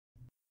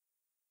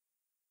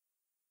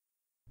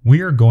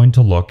We are going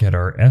to look at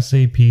our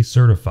SAP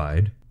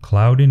Certified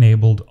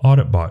Cloud-Enabled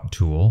Auditbot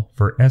tool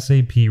for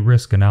SAP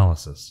Risk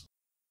Analysis.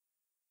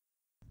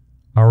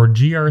 Our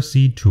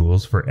GRC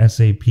tools for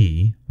SAP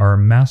are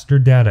Master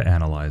Data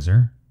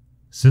Analyzer,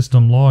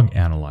 System Log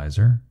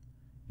Analyzer,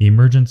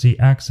 Emergency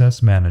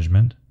Access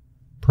Management,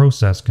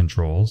 Process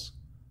Controls,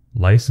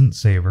 License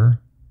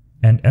Saver,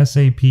 and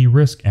SAP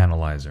Risk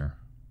Analyzer.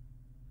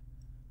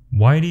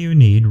 Why do you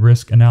need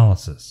risk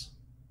analysis?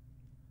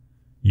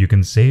 You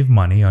can save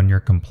money on your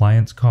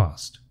compliance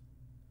cost.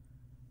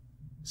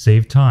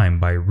 Save time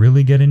by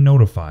really getting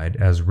notified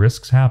as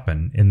risks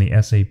happen in the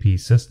SAP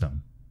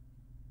system.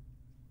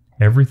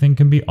 Everything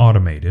can be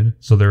automated,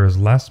 so there is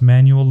less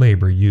manual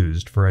labor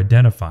used for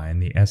identifying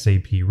the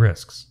SAP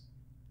risks.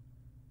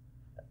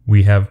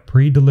 We have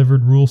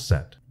pre-delivered rule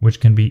set, which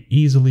can be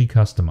easily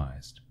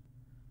customized.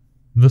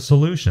 The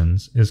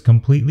solutions is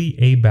completely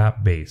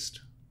ABAP based,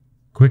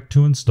 quick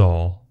to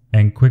install,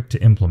 and quick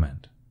to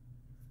implement.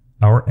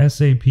 Our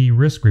SAP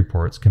risk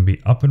reports can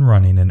be up and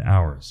running in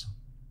hours.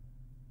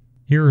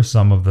 Here are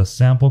some of the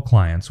sample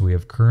clients we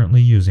have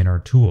currently using our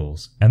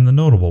tools, and the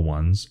notable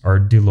ones are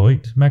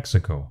Deloitte,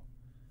 Mexico,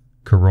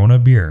 Corona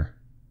Beer,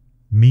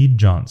 Mead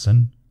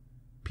Johnson,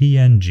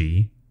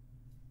 PNG,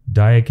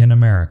 Daikin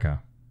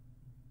America.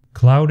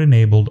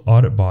 Cloud-enabled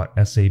Auditbot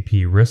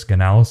SAP Risk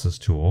Analysis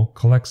tool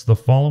collects the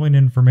following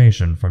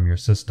information from your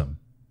system: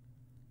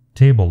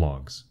 table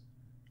logs,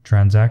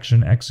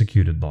 transaction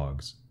executed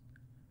logs,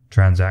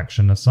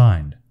 transaction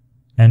assigned,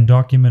 and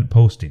document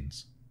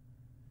postings.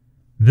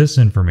 This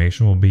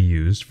information will be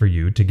used for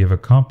you to give a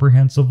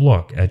comprehensive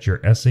look at your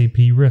SAP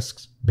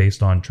risks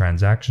based on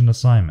transaction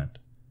assignment,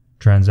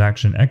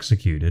 transaction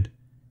executed,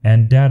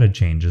 and data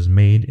changes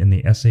made in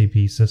the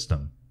SAP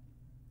system.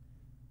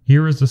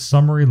 Here is the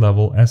summary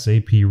level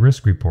SAP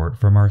risk report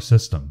from our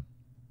system.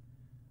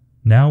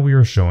 Now we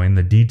are showing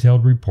the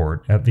detailed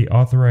report at the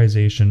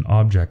authorization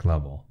object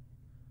level.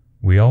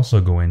 We also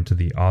go into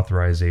the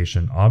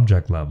authorization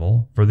object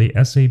level for the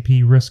SAP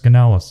risk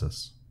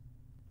analysis.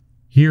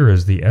 Here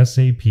is the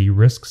SAP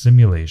risk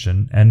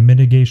simulation and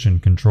mitigation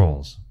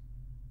controls.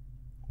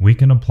 We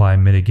can apply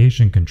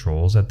mitigation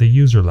controls at the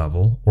user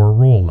level or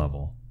role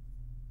level.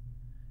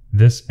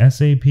 This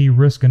SAP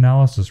risk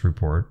analysis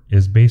report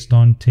is based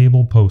on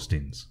table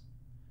postings.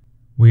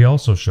 We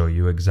also show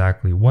you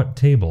exactly what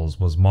tables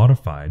was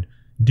modified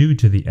due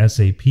to the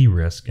SAP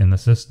risk in the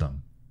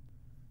system.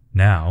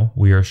 Now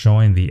we are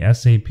showing the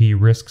SAP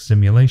risk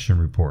simulation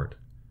report,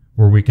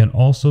 where we can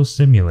also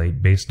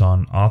simulate based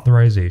on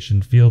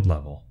authorization field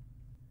level.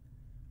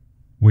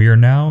 We are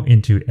now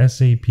into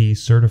SAP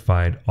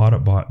Certified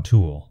Auditbot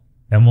tool,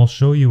 and will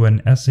show you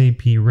an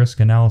SAP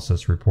risk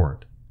analysis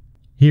report.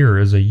 Here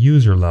is a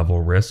user-level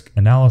risk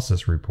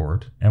analysis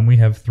report, and we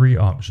have three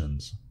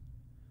options.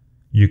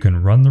 You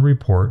can run the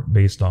report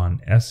based on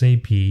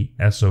SAP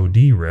SOD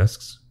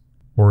risks,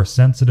 or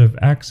sensitive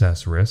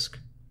access risk,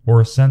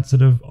 or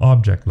sensitive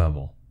object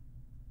level.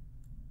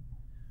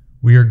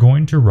 We are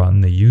going to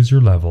run the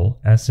user-level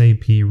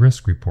SAP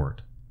risk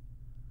report.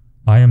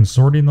 I am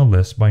sorting the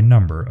list by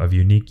number of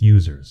unique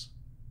users.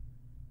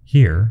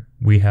 Here,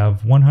 we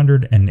have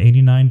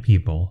 189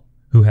 people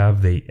who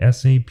have the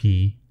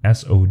SAP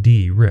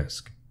SOD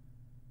risk.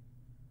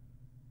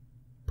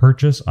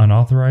 Purchase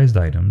unauthorized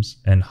items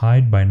and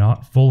hide by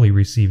not fully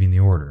receiving the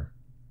order.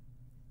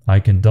 I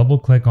can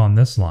double-click on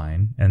this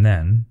line, and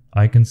then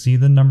I can see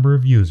the number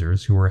of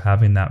users who are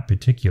having that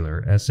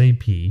particular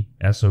SAP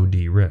SOD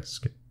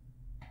risk.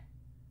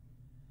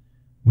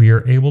 We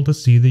are able to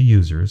see the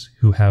users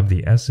who have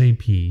the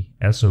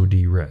SAP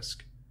SOD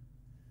risk.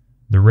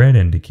 The red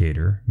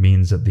indicator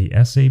means that the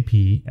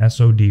SAP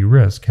SOD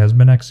risk has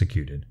been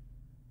executed.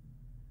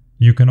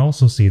 You can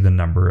also see the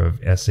number of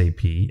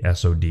SAP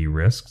SOD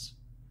risks,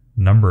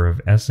 number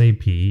of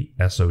SAP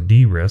SOD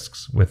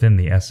risks within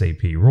the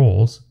SAP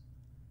roles,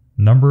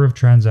 number of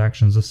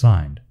transactions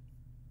assigned.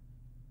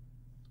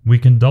 We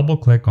can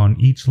double-click on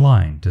each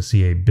line to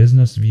see a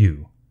business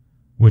view,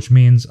 which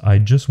means I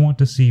just want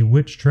to see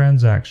which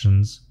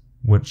transactions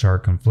which are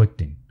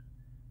conflicting.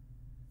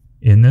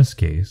 In this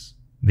case,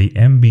 the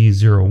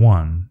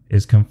MB01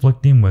 is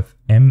conflicting with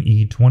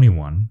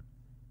ME21,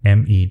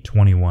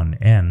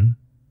 ME21N,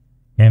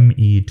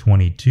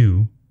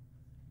 ME22,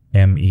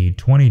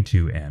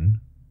 ME22N.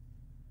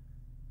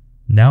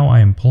 Now I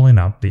am pulling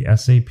up the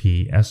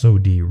SAP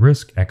SOD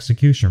risk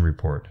execution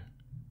report.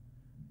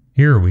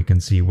 Here we can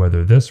see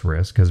whether this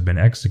risk has been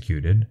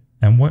executed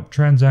and what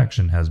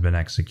transaction has been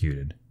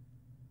executed.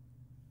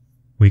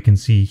 We can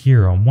see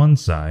here on one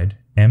side,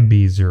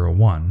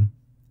 MB01,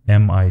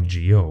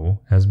 MIGO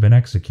has been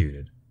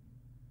executed,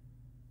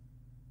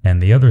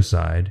 and the other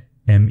side,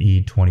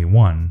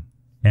 ME21,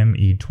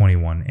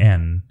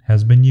 ME21N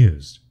has been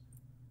used.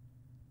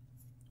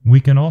 We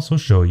can also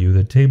show you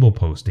the table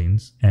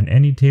postings and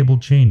any table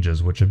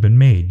changes which have been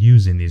made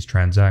using these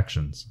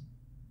transactions.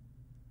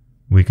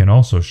 We can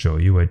also show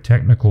you a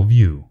technical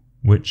view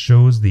which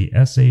shows the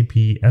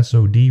SAP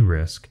SOD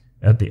risk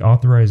at the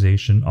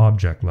authorization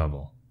object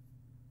level.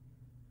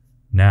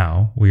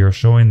 Now we are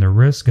showing the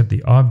risk at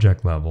the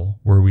object level,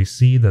 where we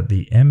see that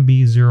the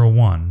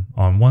MB01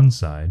 on one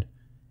side,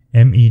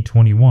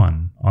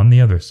 ME21 on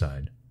the other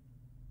side.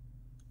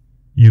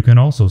 You can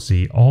also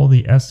see all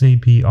the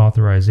SAP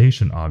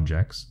authorization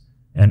objects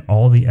and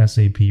all the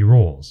SAP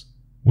roles,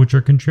 which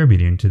are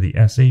contributing to the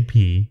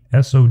SAP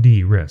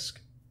SOD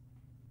risk.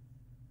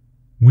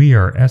 We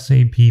are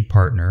SAP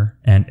Partner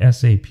and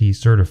SAP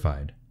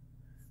Certified.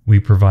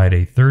 We provide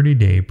a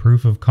 30-day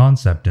proof of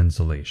concept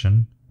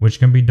installation, which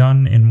can be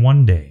done in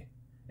 1 day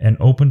and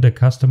open to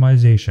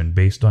customization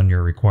based on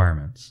your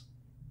requirements.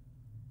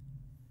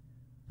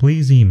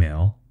 Please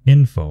email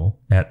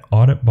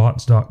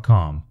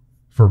info@auditbots.com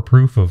for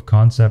proof of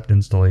concept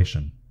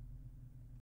installation.